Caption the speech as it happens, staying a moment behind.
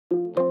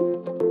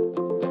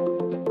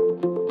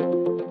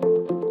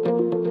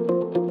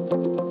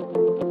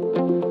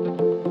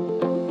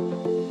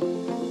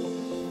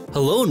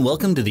and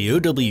welcome to the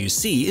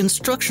OWC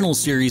instructional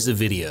series of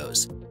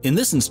videos. In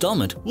this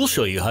installment, we'll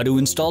show you how to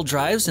install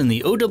drives in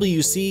the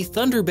OWC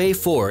Thunderbay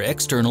 4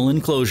 external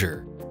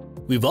enclosure.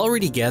 We've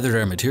already gathered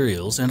our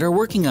materials and are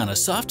working on a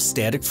soft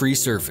static-free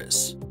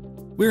surface.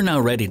 We're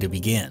now ready to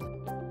begin.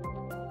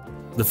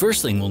 The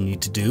first thing we'll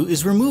need to do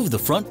is remove the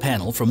front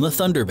panel from the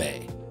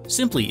Thunderbay.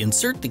 Simply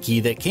insert the key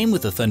that came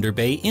with the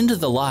Thunderbay into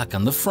the lock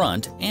on the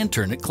front and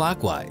turn it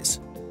clockwise.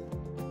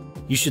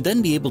 You should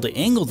then be able to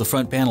angle the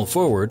front panel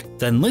forward,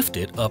 then lift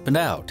it up and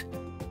out.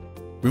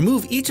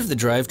 Remove each of the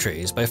drive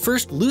trays by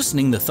first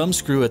loosening the thumb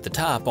screw at the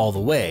top all the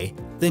way,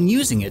 then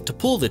using it to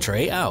pull the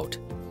tray out.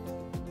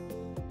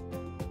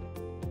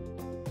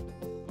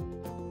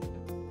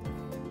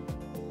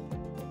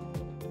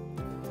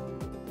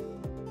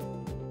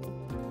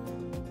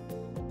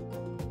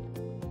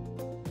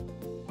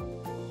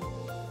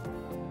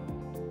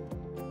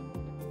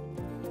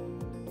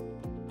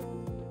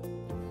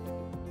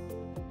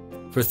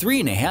 For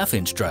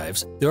 3.5-inch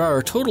drives, there are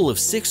a total of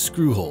 6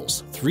 screw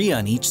holes, 3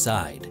 on each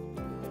side.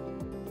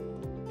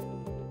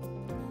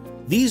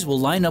 These will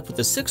line up with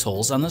the 6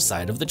 holes on the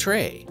side of the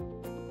tray.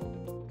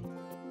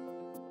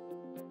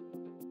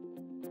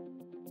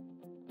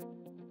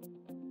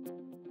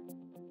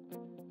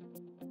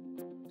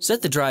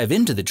 Set the drive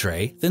into the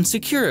tray, then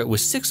secure it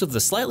with 6 of the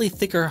slightly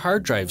thicker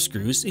hard drive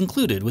screws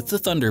included with the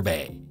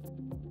Thunderbay.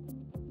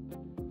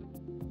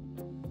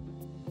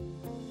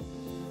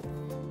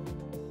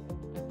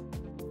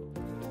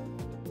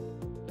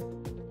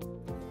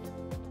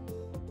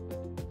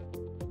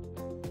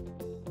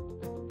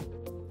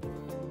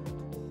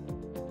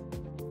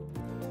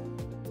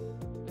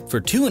 For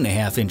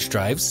 2.5-inch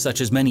drives,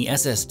 such as many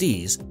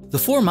SSDs, the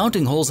 4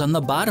 mounting holes on the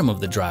bottom of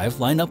the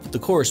drive line up with the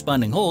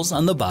corresponding holes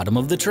on the bottom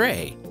of the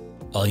tray.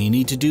 All you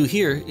need to do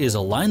here is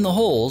align the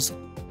holes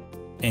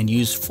and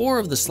use 4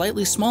 of the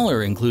slightly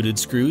smaller included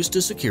screws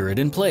to secure it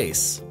in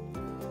place.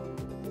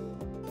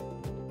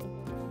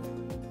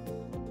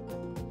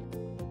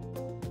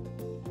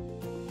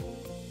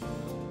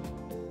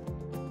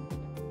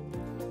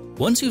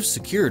 Once you've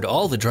secured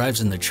all the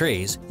drives in the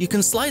trays, you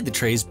can slide the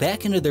trays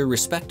back into their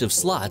respective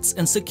slots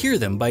and secure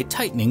them by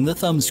tightening the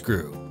thumb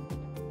screw.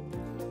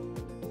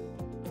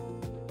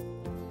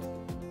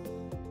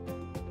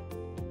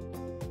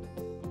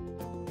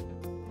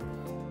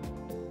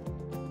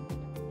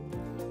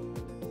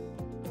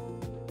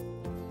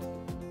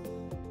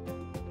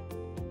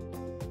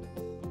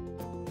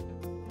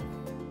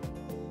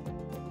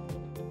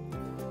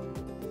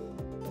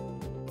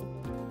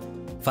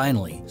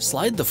 Finally,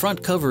 slide the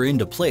front cover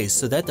into place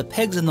so that the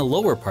pegs in the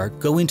lower part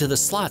go into the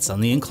slots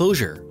on the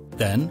enclosure.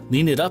 Then,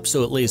 lean it up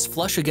so it lays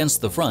flush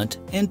against the front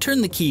and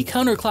turn the key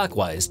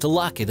counterclockwise to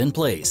lock it in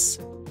place.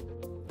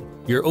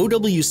 Your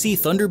OWC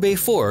Thunderbay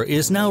 4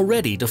 is now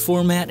ready to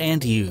format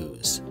and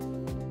use.